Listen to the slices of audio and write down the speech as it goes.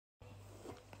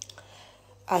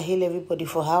I hail everybody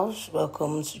for house.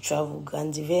 Welcome to Travel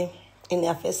GRAND-NDIVE. In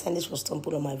the first time this was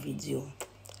stumbled on my video,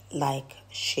 like,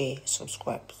 share,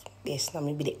 subscribe. Yes, now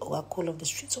maybe the oracle of the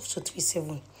streets of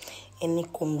 237. Any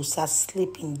Kongusa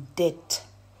sleep in death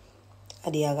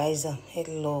at the ariser.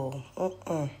 Hello.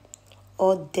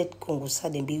 All dead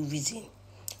Kongusa then be reason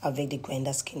avec the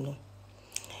grinders kingdom.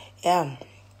 Yeah.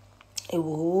 It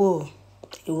will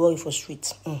for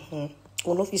street.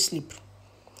 Will not sleep.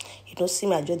 You don't see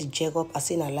me, I just the jack up. I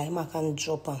say, na lie, I can't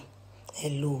drop her.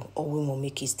 Hello, or we will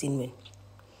make a statement.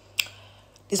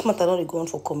 This matter not go on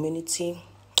for community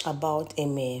about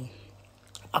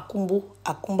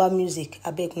Akumba music.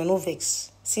 I beg, no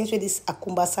vex. Since we this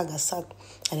Akumba saga start,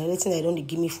 and the only thing I don't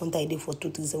give me phone idea for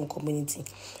 237 community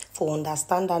for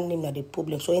understand that name that the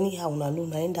problem. So anyhow, I know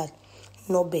that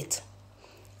Norbert,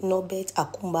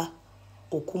 Akumba,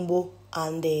 Okumbo,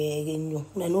 and Renyu.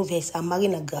 No vex. I'm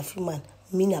marrying a graphic man.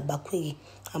 Mina Bakwegi,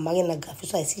 I'm marrying a graphic,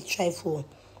 so I see try for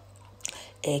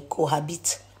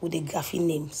cohabit with the graphic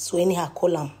name. So anyhow,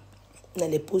 call them. Now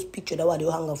they post picture that what they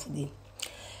hang up for them.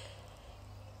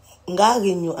 Nga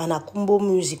Renyu and Akumbo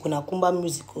music, when Akumba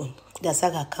music, that's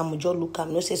like I come, just look at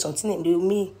no say something and do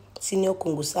me senior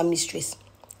Kongosa mistress.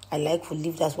 I like for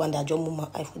live that's one that John Muma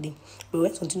I for them. But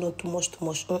when something not too much.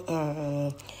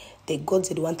 The gods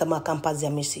they want to can pass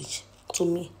their message to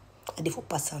me. I did for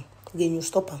pass them. Renyu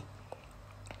stop them.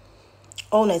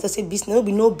 All night I say business, there will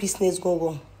be no business going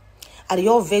on. And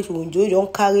your vex will enjoy, you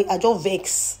don't carry, I just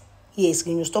vex. Yes,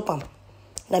 when you stop them.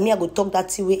 Now me I go talk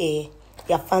that way,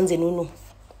 your fans and no.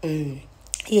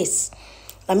 Yes.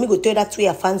 Now me go tell that way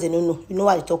your fans and no. You know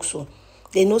what I talk so.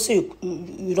 They know say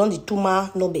you don't the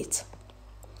tuma Norbert.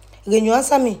 When you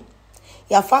answer me,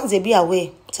 your fans they be aware.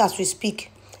 So as we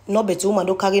speak, Norbert woman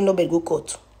don't carry Norbert go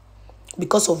court.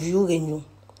 Because of you, Renyu.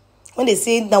 When they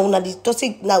say now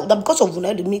because of you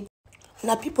now they make.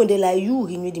 Now people they like you,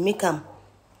 Renyu, they make them.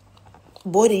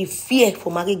 Boy, they fear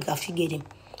for marry graphic get them.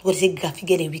 Because they say graphic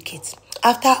get them wicked.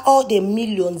 After all the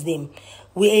millions them,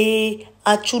 we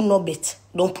actual Norbert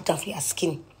don't put on for your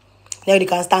skin. Now they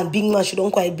can stand big man, she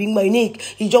don't cry big man.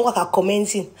 You just work at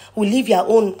commenting. We leave your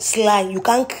own slide. You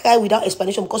can't cry without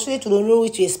explanation because you don't know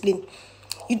what to explain.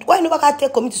 Why never can tell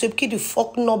community so kid you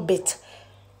fuck Norbert?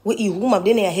 We you woman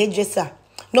then a hairdresser.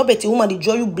 Norbert, woman, the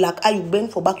draw you black eye, you bend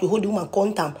for back, you hold the woman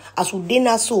contam. As we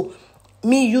then so,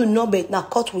 me, you, Norbert, now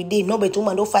cut with day. Norbert,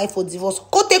 woman, don't fight for divorce.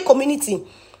 Go take community.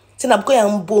 Say, now because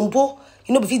I'm bombo,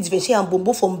 you know, if it's different, I'm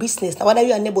bombo from business. Now, whether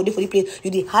you are nobody for the place,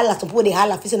 you the holla, some people they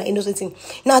holla, facing an innocent thing.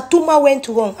 Now, tuma went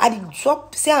wrong. I did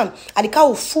drop, say, I did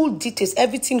carry full details,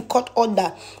 everything, court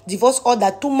order, divorce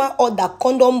order, tuma order,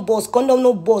 condom boss, condom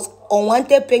no boss.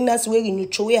 Unwanted pregnancy where you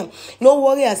throw him. No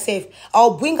worry yourself.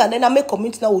 I'll bring and then I make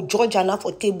community now with George and now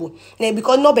for table. Now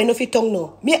because no benefit tongue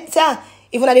no. Me say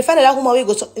if when they find that woman we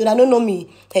go so you don't know me.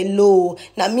 Hello.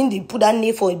 Now mean they put that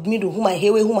name for me to whom I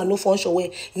hear whom I know function where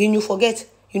you forget.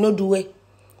 You know do way.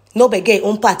 No be get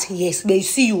own part, yes, but you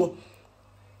see you.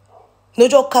 No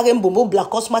just carry bombo black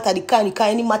cos matter the car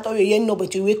any matter you no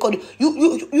but you record you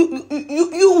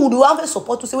would have a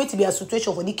support to say wait to be a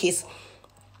situation for the case.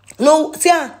 No,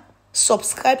 see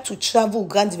subscribe to Travel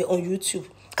GRAND-NDIVE on YouTube.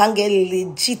 Can get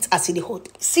legit as in the hot.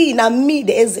 See, now me,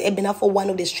 there is Ebena for one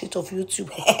of the streets of YouTube.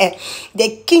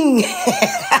 The king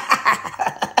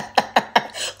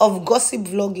of gossip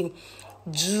vlogging.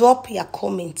 Drop your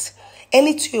comments.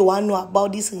 Anything you want to know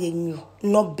about this Renyu,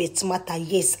 not bet matter.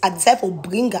 Yes, I decided to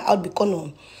bring her out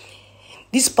because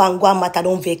this pangua matter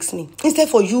don't vex me. Instead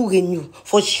for you, Renyu,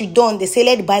 for she done, they say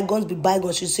let the bygones be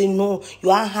bygones. She say no, you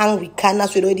are hang with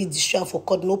kindness, we already destroy for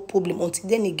court, no problem. Until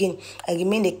then again, I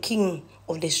remain the king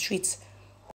of the streets.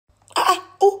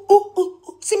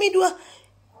 See me do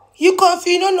you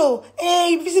confused, no.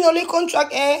 If it's only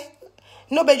contract,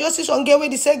 no, but just on get where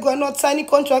they say go not signing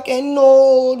contract,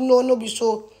 no, be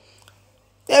so.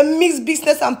 They mix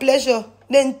business and pleasure.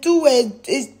 Then two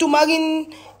is to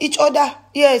marrying each other,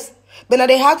 yes. But now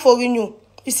they hard for Renyu.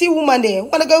 You see woman there,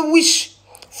 wanna go wish.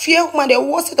 Fear woman there,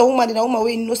 what's it a woman that woman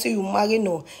way no say you marry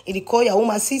no. It call your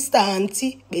woman sister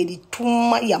auntie, but the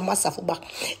tuma your massa for back.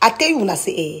 I tell you when I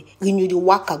say Renyu the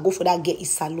worker go for that get his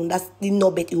salon. That's the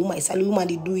Norbert the woman is salon woman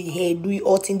they do your hair, do your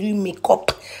all thing, do your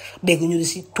makeup. But Renyu they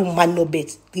see tuma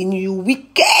Norbert. Renyu you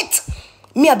wicked.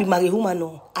 Me I be married woman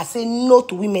no. I say no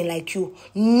to women like you.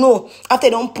 No. After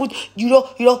don't put you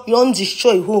don't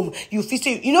destroy home. You feel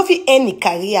say you know if any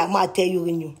career, I tell you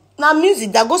Renyu. Now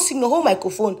music that go sing the whole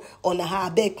microphone on her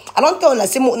beg. I don't tell her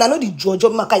say I know the Georgia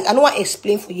guys. I don't want to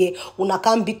explain for you. Una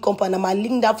can big company. I'm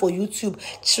link that for YouTube.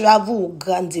 Travel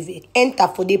GRAND-NDIVE. Enter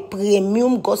for the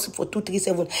premium gossip for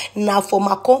 237. Now for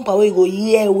my company we go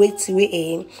wait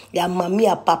your mommy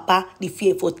and papa the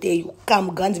fear for tell you.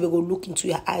 Come GRAND-NDIVE go look into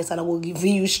your eyes and I will give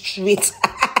you straight.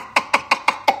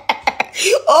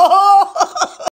 Oh.